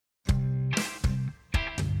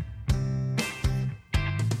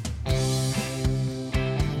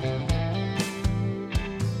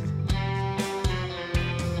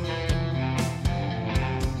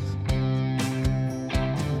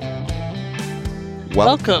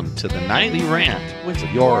Welcome to the Nightly Rant with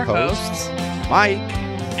your hosts, Mike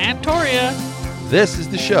and Torya. This is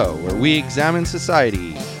the show where we examine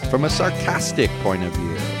society from a sarcastic point of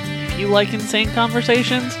view. If you like insane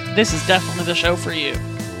conversations, this is definitely the show for you.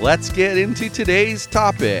 Let's get into today's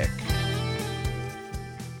topic.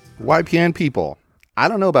 YPN people, I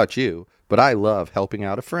don't know about you, but I love helping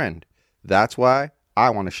out a friend. That's why I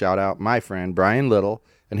want to shout out my friend Brian Little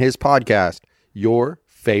and his podcast, Your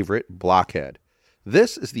Favorite Blockhead.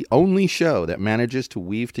 This is the only show that manages to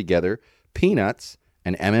weave together peanuts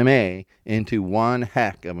and MMA into one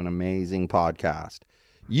heck of an amazing podcast.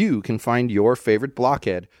 You can find Your Favorite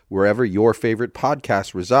Blockhead wherever your favorite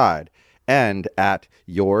podcasts reside and at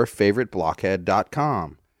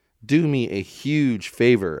yourfavoriteblockhead.com. Do me a huge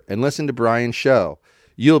favor and listen to Brian's show.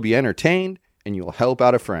 You'll be entertained and you'll help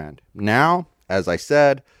out a friend. Now, as I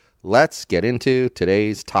said, let's get into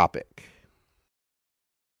today's topic.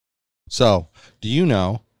 So, do you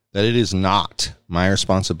know that it is not my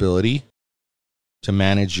responsibility to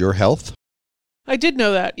manage your health? I did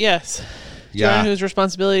know that, yes. Do you know whose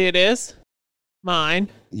responsibility it is? Mine.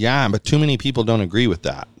 Yeah, but too many people don't agree with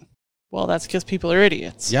that. Well, that's because people are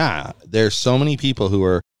idiots. Yeah, there's so many people who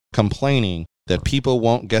are complaining that people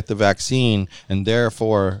won't get the vaccine and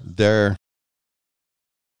therefore they're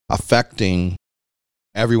affecting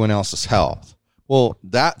everyone else's health. Well,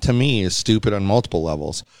 that to me is stupid on multiple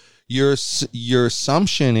levels. Your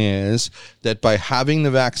assumption is that by having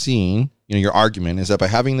the vaccine, your argument is that by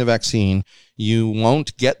having the vaccine, you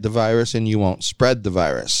won't get the virus and you won't spread the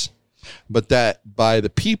virus. But that by the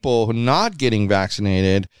people not getting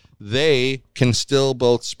vaccinated, they can still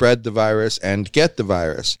both spread the virus and get the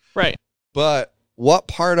virus. Right. But what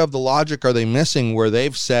part of the logic are they missing where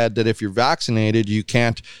they've said that if you're vaccinated, you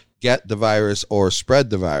can't get the virus or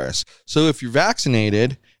spread the virus? So if you're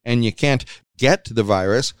vaccinated and you can't get the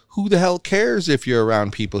virus, who the hell cares if you're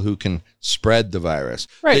around people who can spread the virus?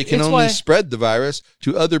 Right. They can only spread the virus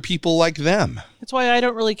to other people like them. That's why I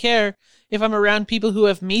don't really care if I'm around people who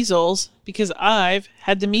have measles, because I've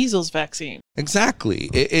had the measles vaccine.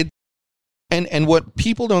 Exactly. And what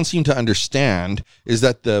people don't seem to understand is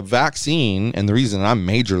that the vaccine, and the reason I'm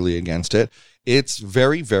majorly against it, it's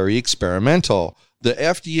very, very experimental. The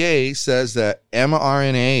FDA says that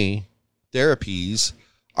mRNA therapies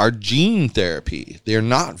are gene therapy. They're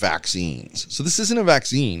not vaccines. So this isn't a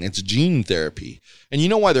vaccine. It's gene therapy. And you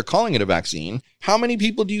know why they're calling it a vaccine? How many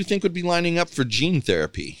people do you think would be lining up for gene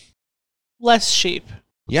therapy? Less sheep.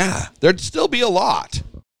 Yeah, there'd still be a lot,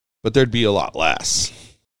 but there'd be a lot less.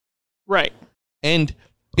 Right. And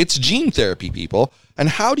it's gene therapy, people. And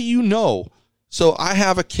how do you know? So I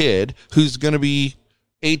have a kid who's going to be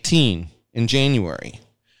 18 in January.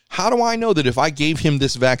 How do I know that if I gave him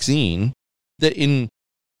this vaccine, that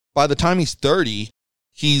by the time he's 30,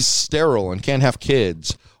 he's sterile and can't have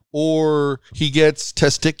kids, or he gets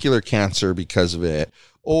testicular cancer because of it,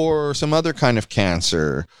 or some other kind of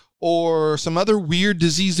cancer, or some other weird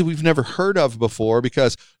disease that we've never heard of before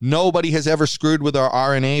because nobody has ever screwed with our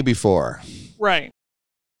RNA before. Right.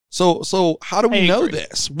 So how do we know agree.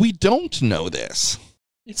 this? We don't know this.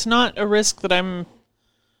 It's not a risk that I'm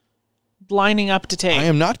lining up to take. I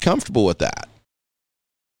am not comfortable with that.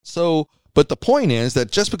 But the point is that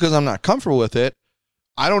just because I'm not comfortable with it,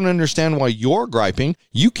 I don't understand why you're griping.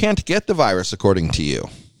 You can't get the virus according to you.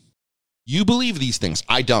 You believe these things.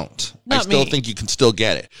 I don't. Not I still me. think you can still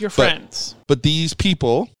get it. Your friends. But these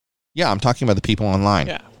people, yeah, I'm talking about the people online.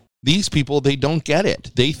 Yeah. These people, they don't get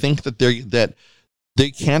it. They think that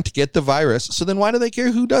they can't get the virus. So then why do they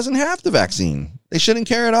care who doesn't have the vaccine? They shouldn't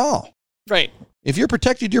care at all. Right. If you're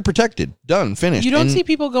protected, you're protected. Done. Finished. You don't see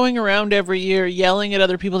people going around every year yelling at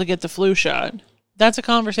other people to get the flu shot. That's a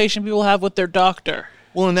conversation people have with their doctor.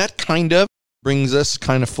 Well, and that kind of brings us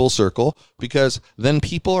kind of full circle, because then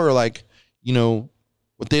people are like,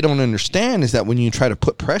 what they don't understand is that when you try to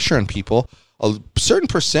put pressure on people, a certain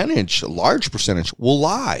percentage, a large percentage, will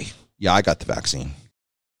lie. Yeah, I got the vaccine.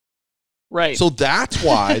 Right. So that's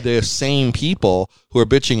why the same people who are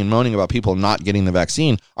bitching and moaning about people not getting the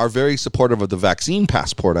vaccine are very supportive of the vaccine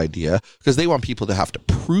passport idea, because they want people to have to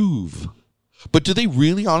prove. But do they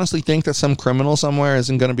really honestly think that some criminal somewhere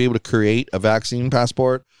isn't going to be able to create a vaccine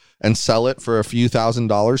passport and sell it for a few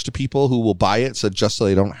 $1,000s to people who will buy it just so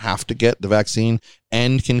they don't have to get the vaccine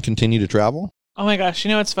and can continue to travel? Oh my gosh,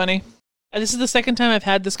 what's funny? This is the second time I've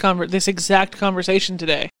had this exact conversation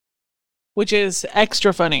today, which is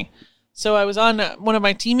extra funny. So I was on one of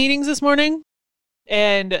my team meetings this morning,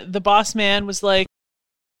 and the boss man was like,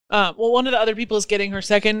 one of the other people is getting her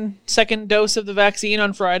second dose of the vaccine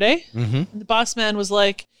on Friday. Mm-hmm. And the boss man was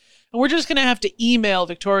like, and we're just going to have to email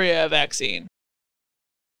Victoria a vaccine.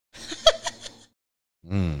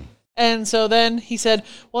 Mm. And so then he said,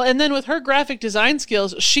 well, and then with her graphic design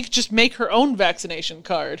skills, she could just make her own vaccination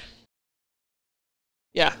card.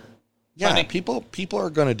 Yeah. Yeah, Funny. people are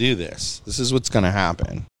going to do this. This is what's going to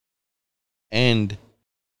happen. And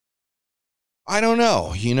I don't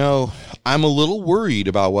know. I'm a little worried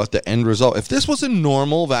about what the end result. If this was a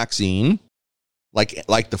normal vaccine,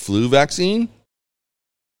 like the flu vaccine,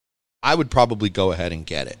 I would probably go ahead and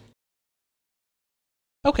get it.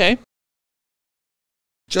 Okay.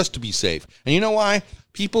 Just to be safe. And you know why?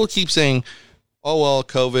 People keep saying, oh, well,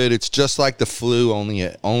 COVID, it's just like the flu,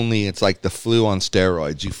 only it's like the flu on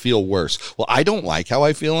steroids. You feel worse. Well, I don't like how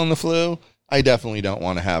I feel on the flu. I definitely don't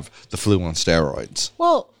want to have the flu on steroids.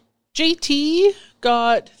 Well, JT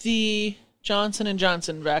got the Johnson &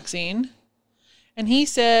 Johnson vaccine, and he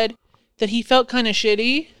said that he felt kind of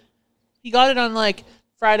shitty. He got it on, like,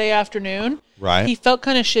 Friday afternoon. Right. He felt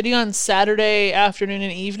kind of shitty on Saturday afternoon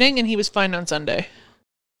and evening, and he was fine on Sunday.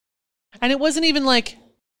 And it wasn't even like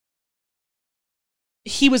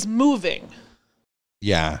he was moving.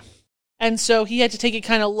 Yeah. And so he had to take it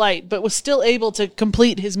kind of light, but was still able to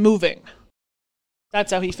complete his moving.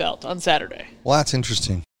 That's how he felt on Saturday. Well, that's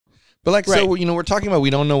interesting. But Right. so, we're talking about, we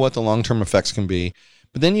don't know what the long-term effects can be.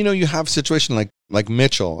 But then, you have a situation like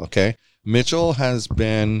Mitchell, okay? Mitchell has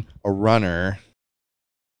been a runner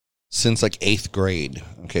since like 8th grade.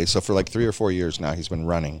 Okay, so for like 3 or 4 years now, he's been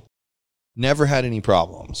running. Never had any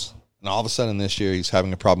problems. And all of a sudden this year, he's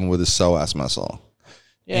having a problem with his psoas muscle.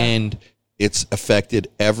 Yeah. And it's affected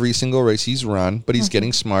every single race he's run, but he's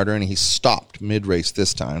getting smarter, and he's stopped mid-race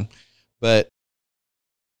this time. But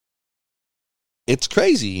it's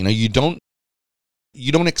crazy. You don't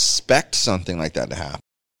expect something like that to happen.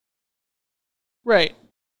 Right.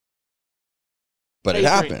 But it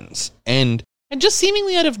happens. And just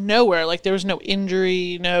seemingly out of nowhere, like there was no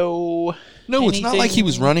injury, no it's not like he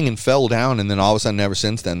was running and fell down, and then all of a sudden, ever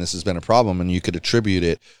since then, this has been a problem, and you could attribute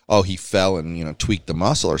it, oh, he fell and, tweaked the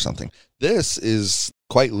muscle or something. This is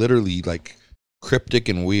quite literally, like, cryptic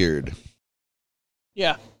and weird.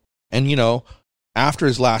 Yeah. And, after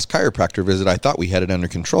his last chiropractor visit, I thought we had it under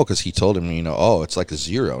control, because he told him, oh, it's like a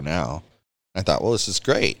 0 now. I thought, well, this is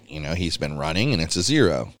great. He's been running, and it's a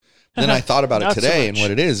 0. Then I thought about it today, and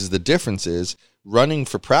what it is the difference is running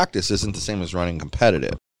for practice isn't the same as running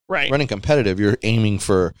competitive. Right. Running competitive, you're aiming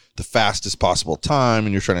for the fastest possible time,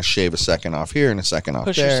 and you're trying to shave a second off here and a second off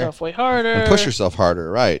push there. Yourself way harder. And push yourself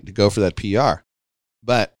harder, right, to go for that PR.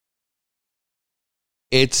 But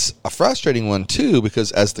it's a frustrating one, too,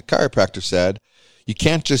 because as the chiropractor said, you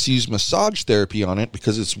can't just use massage therapy on it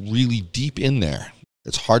because it's really deep in there.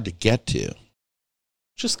 It's hard to get to.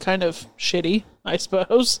 Just kind of shitty, I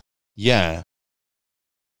suppose. Yeah.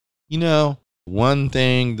 One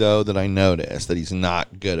thing, though, that I noticed that he's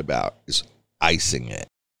not good about is icing it.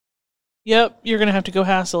 Yep, you're going to have to go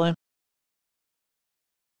hassle him.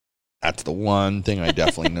 That's the one thing I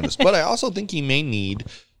definitely noticed. But I also think he may need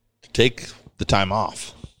to take the time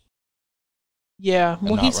off. Yeah,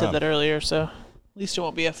 well, he said run. that earlier, so at least it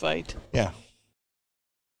won't be a fight. Yeah.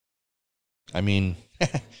 I mean,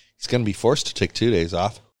 he's going to be forced to take 2 days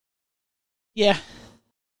off. Yeah.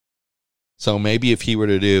 So maybe if he were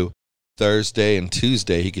to do Thursday and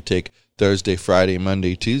Tuesday, he could take Thursday, Friday,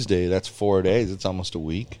 Monday, Tuesday. That's 4 days. It's almost a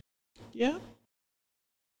week. Yeah.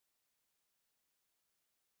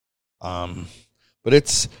 But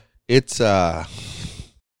it's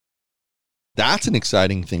that's an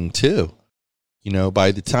exciting thing too.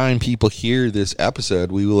 By the time people hear this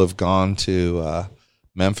episode, we will have gone to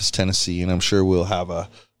Memphis, Tennessee, and I'm sure we'll have an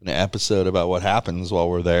episode about what happens while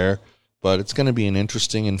we're there. But it's going to be an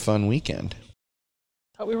interesting and fun weekend.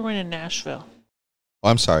 Thought we were going to Nashville. Oh,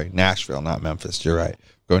 I'm sorry, Nashville, not Memphis. You're right.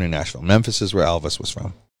 We're going to Nashville. Memphis is where Elvis was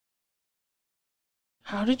from.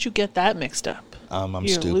 How did you get that mixed up? I'm You're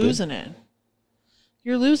stupid.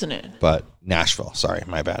 You're losing it. But Nashville, sorry,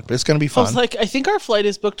 my bad. But it's going to be I fun. was like, I think our flight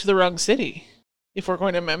is booked to the wrong city if we're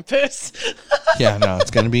going to Memphis. Yeah, no,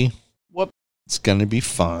 it's going to be. Whoop. It's going to be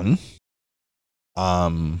fun.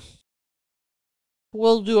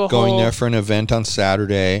 We'll do going there for an event on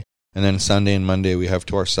Saturday, and then Sunday and Monday we have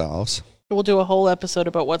to ourselves. We'll do a whole episode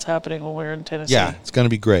about what's happening when we're in Tennessee. Yeah, it's going to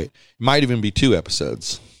be great. It might even be 2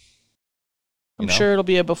 episodes. I'm sure it'll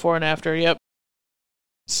be a before and after. Yep.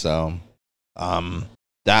 So,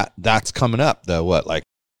 that's coming up though. What, like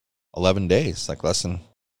 11 days? Like less than.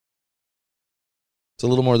 It's a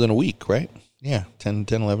little more than a week, right? Yeah, 10,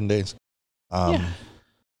 11 days. Yeah.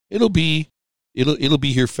 It'll be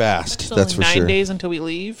here fast. That's for 9 days until we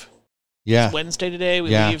leave. Yeah. It's Wednesday today.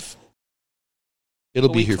 We leave. It'll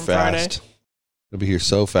be here fast. Friday. It'll be here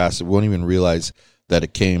so fast. We won't even realize that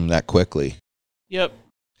it came that quickly. Yep.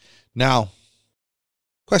 Now,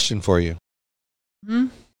 Question for you. Hmm?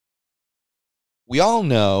 We all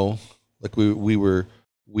know, like we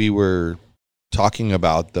were talking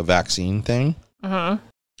about the vaccine thing. Uh-huh.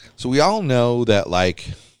 So we all know that,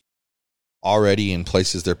 like, already in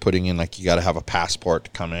places they're putting in, like, you got to have a passport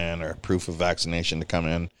to come in or proof of vaccination to come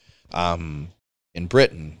in. In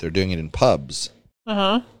Britain, they're doing it in pubs.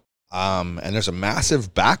 Uh-huh. And there's a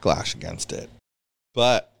massive backlash against it.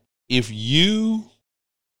 But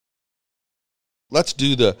let's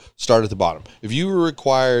do the start at the bottom. If you were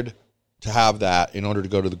required to have that in order to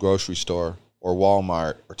go to the grocery store or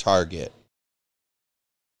Walmart or Target,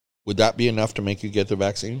 would that be enough to make you get the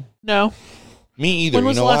vaccine? No. Me either. When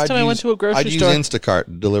was the last time I went to a grocery store? I'd use Instacart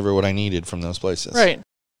to deliver what I needed from those places. Right.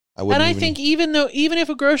 I think even if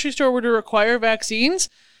a grocery store were to require vaccines,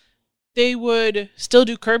 they would still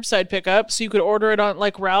do curbside pickup. So you could order it on,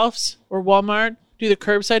 like, Ralph's or Walmart, do the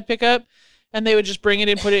curbside pickup, and they would just bring it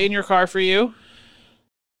and put it in your car for you.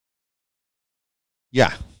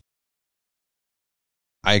 Yeah.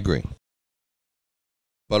 I agree.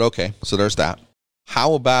 But okay, so there's that.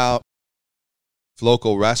 How about if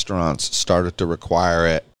local restaurants started to require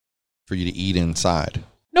it for you to eat inside?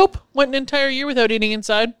 Nope. Went an entire year without eating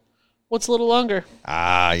inside. What's a little longer?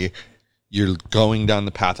 You're going down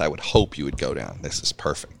the path I would hope you would go down. This is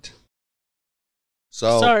perfect.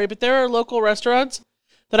 So sorry, but there are local restaurants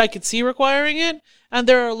that I could see requiring it, and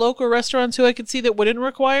there are local restaurants who I could see that wouldn't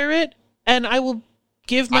require it, and I will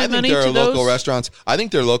give my money to those. Local restaurants. I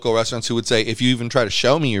think there are local restaurants who would say, if you even try to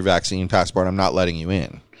show me your vaccine passport, I'm not letting you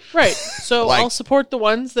in. Right. So I'll support the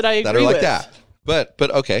ones that I agree with. That are like that.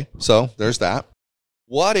 But okay, so there's that.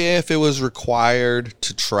 What if it was required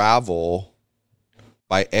to travel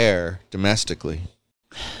by air domestically?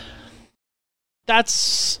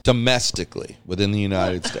 That's domestically within the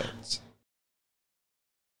United States.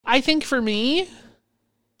 I think for me,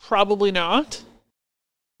 probably not.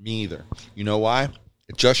 Me either. You know why?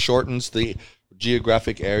 It just shortens the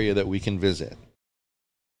geographic area that we can visit.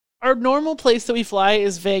 Our normal place that we fly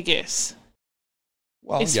is Vegas.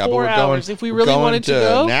 Well, it's yeah, 4 hours. If we really wanted to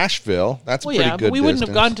go Nashville, that's a pretty good but we wouldn't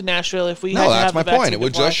distance. have gone to Nashville if we had to No, that's have my the point. It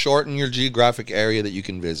would vaccine to just shorten your geographic area that you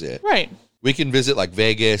can visit. Right. We can visit like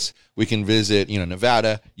Vegas. We can visit,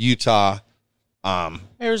 Nevada, Utah,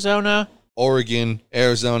 Arizona, Oregon,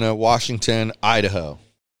 Arizona, Washington, Idaho,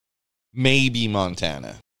 maybe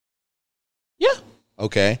Montana. Yeah.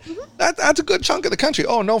 Okay. Mm-hmm. That's a good chunk of the country.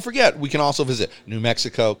 Oh, don't forget, we can also visit New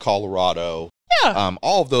Mexico, Colorado. Yeah.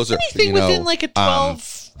 All of those anything within like a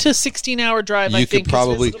 12 to 16-hour drive. You could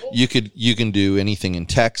probably you can do anything in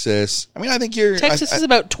Texas. I mean, I think Texas is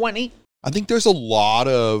about 20. I think there's a lot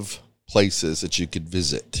of places that you could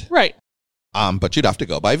visit. Right. But you'd have to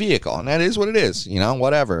go by vehicle, and that is what it is.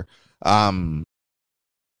 Whatever.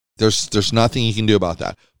 There's nothing you can do about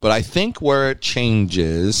that. But I think where it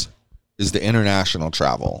changes is the international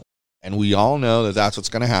travel. And we all know that that's what's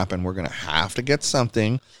going to happen. We're going to have to get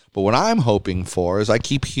something. But what I'm hoping for is I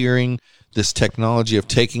keep hearing this technology of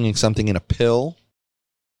taking something in a pill.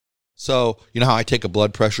 So, you know how I take a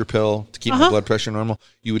blood pressure pill to keep my blood pressure normal?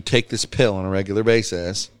 You would take this pill on a regular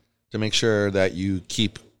basis to make sure that you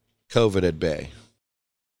keep COVID at bay.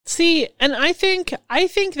 See, and I think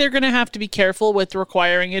they're going to have to be careful with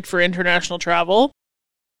requiring it for international travel.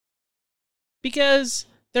 Because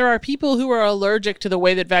there are people who are allergic to the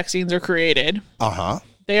way that vaccines are created.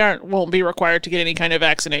 They won't be required to get any kind of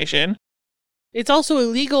vaccination. It's also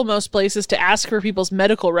illegal most places to ask for people's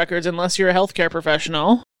medical records unless you're a healthcare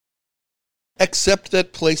professional. Except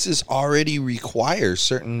that places already require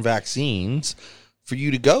certain vaccines for you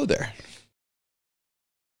to go there.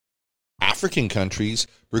 African countries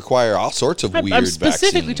require all sorts of weird vaccines. I'm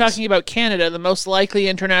specifically talking about Canada, the most likely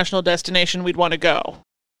international destination we'd want to go.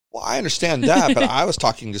 Well, I understand that, but I was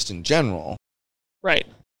talking just in general. Right.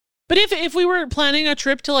 But if we were planning a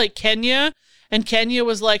trip to like Kenya and Kenya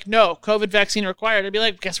was like, no, COVID vaccine required, I'd be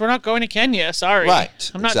like, guess we're not going to Kenya. Sorry.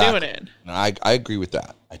 Right. I'm not doing it. No, I agree with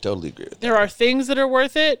that. I totally agree with that. There are things that are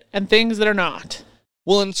worth it and things that are not.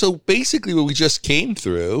 Well, and so basically what we just came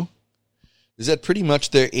through is that pretty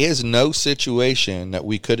much there is no situation that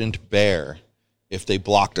we couldn't bear if they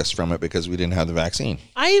blocked us from it because we didn't have the vaccine.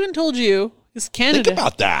 I even told you, because Canada... Think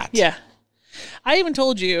about that. Yeah. I even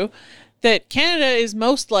told you that Canada is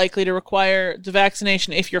most likely to require the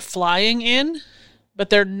vaccination if you're flying in,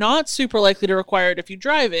 but they're not super likely to require it if you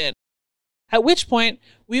drive in. At which point,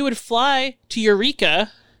 we would fly to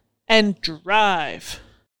Eureka and drive.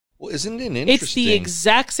 Well, isn't it interesting? It's the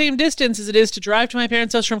exact same distance as it is to drive to my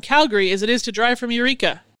parents' house from Calgary as it is to drive from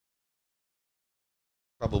Eureka.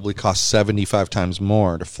 Probably costs 75 times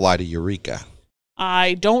more to fly to Eureka.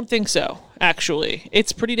 I don't think so, actually.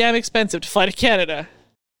 It's pretty damn expensive to fly to Canada.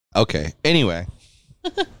 Okay. Anyway.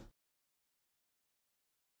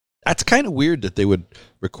 That's kind of weird that they would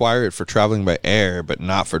require it for traveling by air, but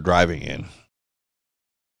not for driving in.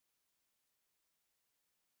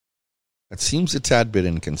 It seems a tad bit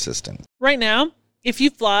inconsistent. Right now, if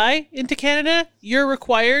you fly into Canada, you're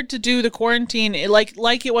required to do the quarantine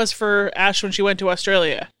like it was for Ash when she went to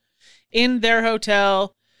Australia. In their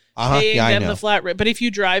hotel, paying them the flat rate. But if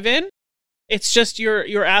you drive in, it's just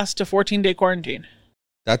you're asked to 14-day quarantine.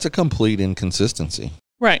 That's a complete inconsistency.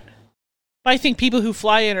 Right. But I think people who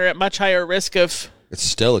fly in are at much higher risk of... It's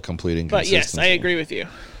still a complete inconsistency. But yes, I agree with you.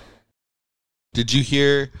 Did you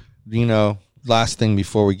hear, last thing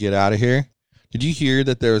before we get out of here, did you hear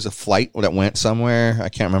that there was a flight that went somewhere? I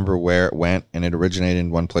can't remember where it went, and it originated in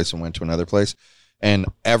one place and went to another place. And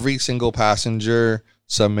every single passenger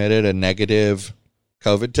submitted a negative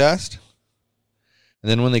COVID test. And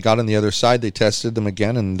then when they got on the other side, they tested them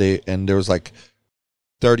again, and there was like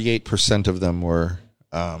 38% of them were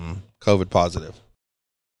COVID positive.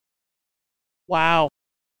 Wow.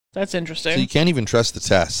 That's interesting. So you can't even trust the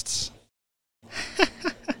tests.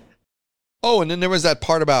 Oh, and then there was that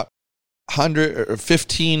part about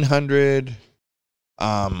 1,500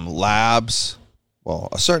 labs. Well,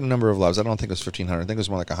 a certain number of labs. I don't think it was 1,500. I think it was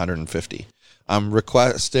more like 150.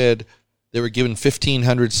 Requested. They were given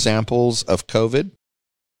 1,500 samples of COVID.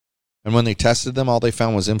 And when they tested them, all they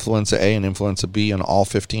found was influenza A and influenza B on all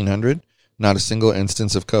 1,500. Not a single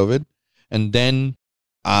instance of COVID. And then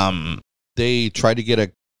they tried to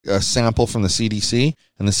get a sample from the CDC,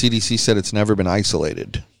 and the CDC said it's never been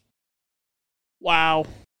isolated. Wow.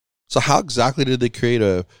 So how exactly did they create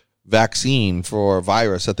a vaccine for a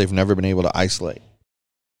virus that they've never been able to isolate?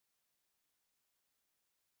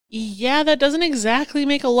 Yeah, that doesn't exactly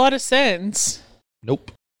make a lot of sense.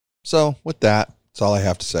 Nope. So with that, that's all I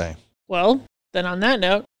have to say. Well, then on that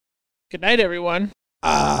note, good night, everyone.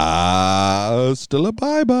 Still a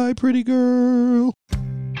bye-bye, pretty girl.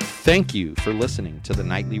 Thank you for listening to the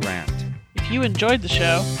Nightly Rant. If you enjoyed the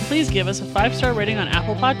show, please give us a 5-star rating on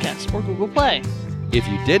Apple Podcasts or Google Play. If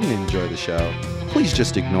you didn't enjoy the show, please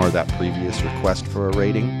just ignore that previous request for a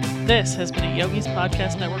rating. This has been a Yogi's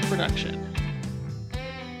Podcast Network production.